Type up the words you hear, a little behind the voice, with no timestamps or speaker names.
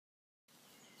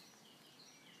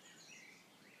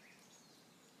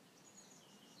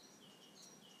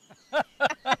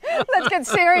Let's get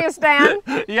serious, Dan.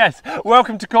 Yes,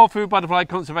 welcome to Corfu Butterfly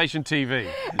Conservation TV.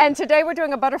 And today we're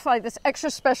doing a butterfly that's extra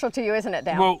special to you, isn't it,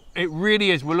 Dan? Well, it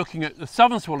really is. We're looking at the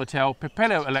Southern Swallowtail,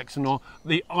 Papilio alexanor,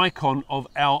 the icon of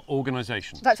our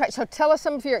organisation. That's right. So tell us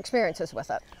some of your experiences with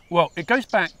it. Well, it goes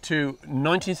back to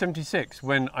 1976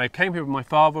 when I came here with my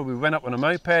father. We went up on a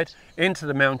moped into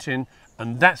the mountain,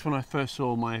 and that's when I first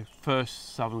saw my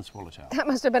first Southern Swallowtail. That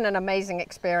must have been an amazing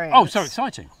experience. Oh, so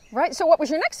exciting. Right. So what was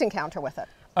your next encounter with it?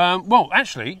 Well,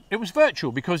 actually, it was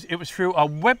virtual because it was through a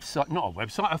website, not a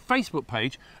website, a Facebook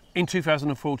page in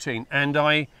 2014. And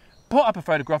I put up a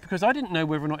photograph because I didn't know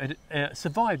whether or not it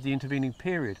survived the intervening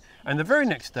period. And the very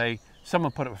next day,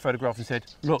 someone put up a photograph and said,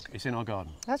 look, it's in our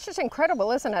garden. That's just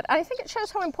incredible, isn't it? I think it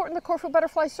shows how important the Corfu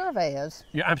Butterfly Survey is.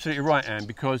 You're absolutely right, Anne,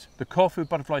 because the Corfu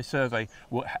Butterfly Survey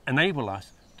will enable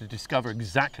us to discover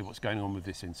exactly what's going on with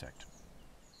this insect.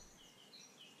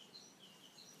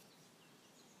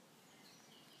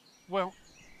 Well,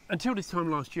 until this time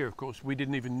last year, of course, we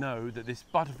didn't even know that this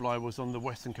butterfly was on the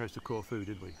western coast of Corfu,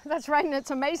 did we? That's right, and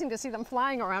it's amazing to see them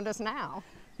flying around us now.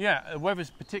 Yeah, the weather's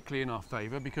particularly in our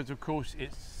favour because, of course,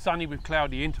 it's sunny with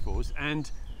cloudy intervals, and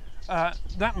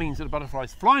that means that the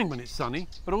butterfly's flying when it's sunny,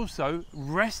 but also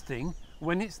resting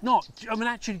when it's not. I mean,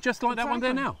 actually, just like that one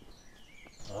there now.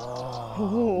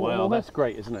 Oh, well, that's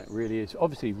great, isn't it? It really is.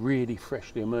 Obviously, really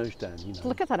freshly emerged, Dan. You know.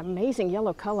 Look at that amazing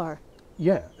yellow colour.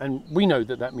 Yeah, and we know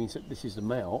that that means that this is the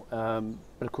male,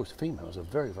 but of course the females are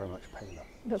very, very much paler.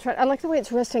 That's right. I like the way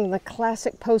it's resting in the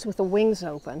classic pose with the wings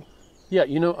open. Yeah,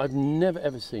 you know, I've never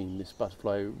ever seen this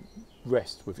butterfly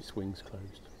rest with its wings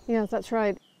closed. Yeah, that's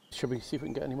right. Shall we see if we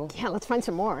can get any more? Yeah, let's find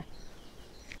some more.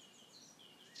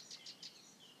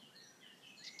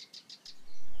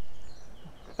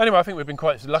 Anyway, I think we've been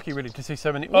quite lucky really to see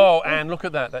so many. Oh, and look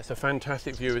at that. That's a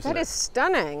fantastic view, isn't it? That is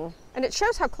stunning. And it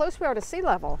shows how close we are to sea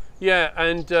level. Yeah,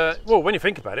 and well, when you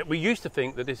think about it, we used to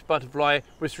think that this butterfly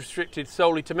was restricted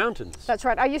solely to mountains. That's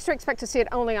right. I used to expect to see it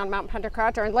only on Mount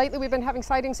Pentecrata, and lately we've been having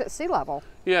sightings at sea level.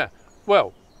 Yeah,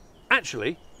 well,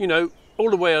 actually, you know, all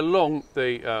the way along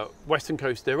the western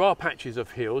coast, there are patches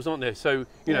of hills, aren't there? So,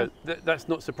 you know, that's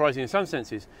not surprising in some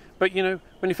senses. But, you know,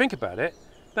 when you think about it,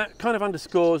 that kind of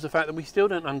underscores the fact that we still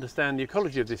don't understand the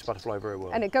ecology of this butterfly very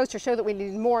well. And it goes to show that we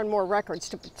need more and more records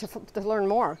to learn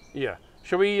more. Yeah.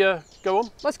 Shall we go on?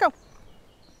 Let's go.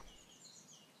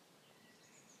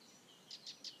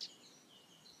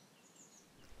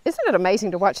 Isn't it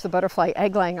amazing to watch the butterfly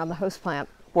egg laying on the host plant?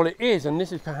 Well, it is, and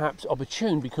this is perhaps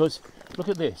opportune because look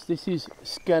at this. This is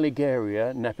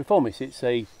Scaligeria napiformis. It's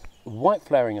a white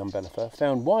flowering umbellifer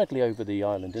found widely over the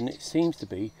island, and it seems to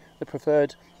be the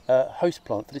preferred host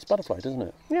plant for this butterfly, doesn't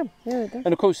it? Yeah, it does.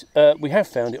 And of course, we have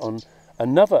found it on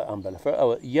another umbellifer,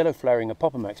 a yellow flowering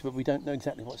Apophymax, but we don't know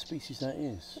exactly what species that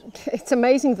is. It's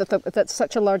amazing that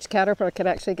such a large caterpillar could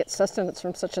actually get sustenance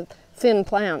from such a thin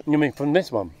plant. You mean from this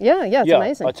one? Yeah, it's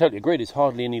amazing. I totally agree. There's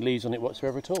hardly any leaves on it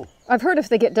whatsoever at all. I've heard if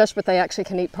they get desperate, they actually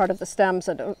can eat part of the stems,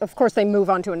 and of course they move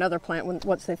on to another plant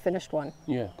once they've finished one.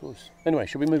 Yeah, of course. Anyway,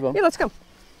 shall we move on? Yeah, let's go.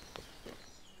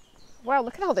 Wow,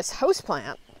 look at all this host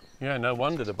plant. Yeah, no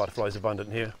wonder the butterfly's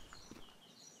abundant here.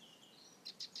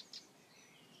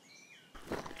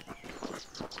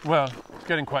 Well, it's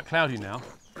getting quite cloudy now.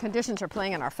 Conditions are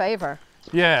playing in our favour.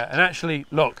 Yeah, and actually,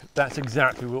 look, that's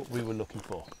exactly what we were looking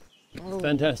for. Ooh.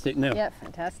 Fantastic. Now, yeah,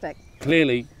 fantastic.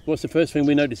 Clearly, what's the first thing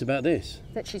we notice about this?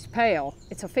 That she's pale.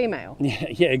 It's a female.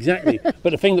 Yeah, exactly.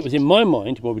 But the thing that was in my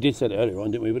mind, well, we did say it earlier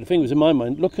on, didn't we? But the thing that was in my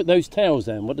mind, look at those tails,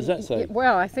 then. What does that say?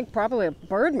 Well, I think probably a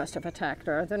bird must have attacked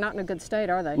her. They're not in a good state,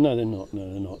 are they? No, they're not.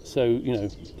 No, they're not. So, you know,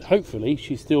 hopefully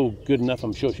she's still good enough.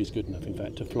 I'm sure she's good enough, in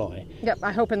fact, to fly. Yep,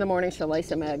 I hope in the morning she'll lay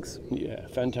some eggs. Yeah,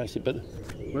 fantastic. But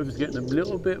the weather's getting a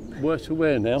little bit worse for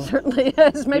wear now. Certainly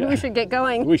is. Maybe we should get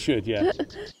going. We should, yeah.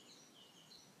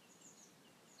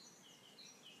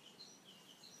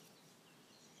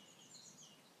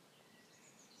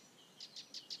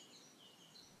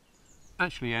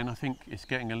 Actually, Anne, I think it's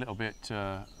getting a little bit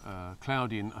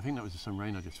cloudy, and I think that was some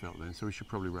rain I just felt then, so we should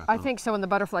probably wrap up. I think so, and the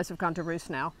butterflies have gone to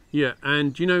roost now. Yeah,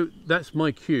 and you know, that's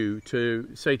my cue to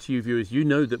say to you viewers, you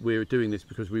know that we're doing this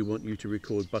because we want you to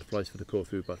record butterflies for the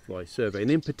Corfu Butterfly Survey,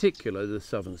 and in particular the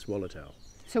Southern Swallowtail.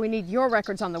 So we need your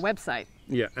records on the website.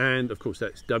 Yeah, and of course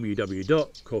that's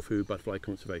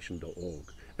www.corfubutterflyconservation.org.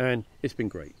 And it's been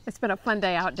great. It's been a fun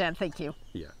day out, Dan. Thank you.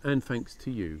 Yeah, and thanks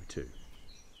to you too.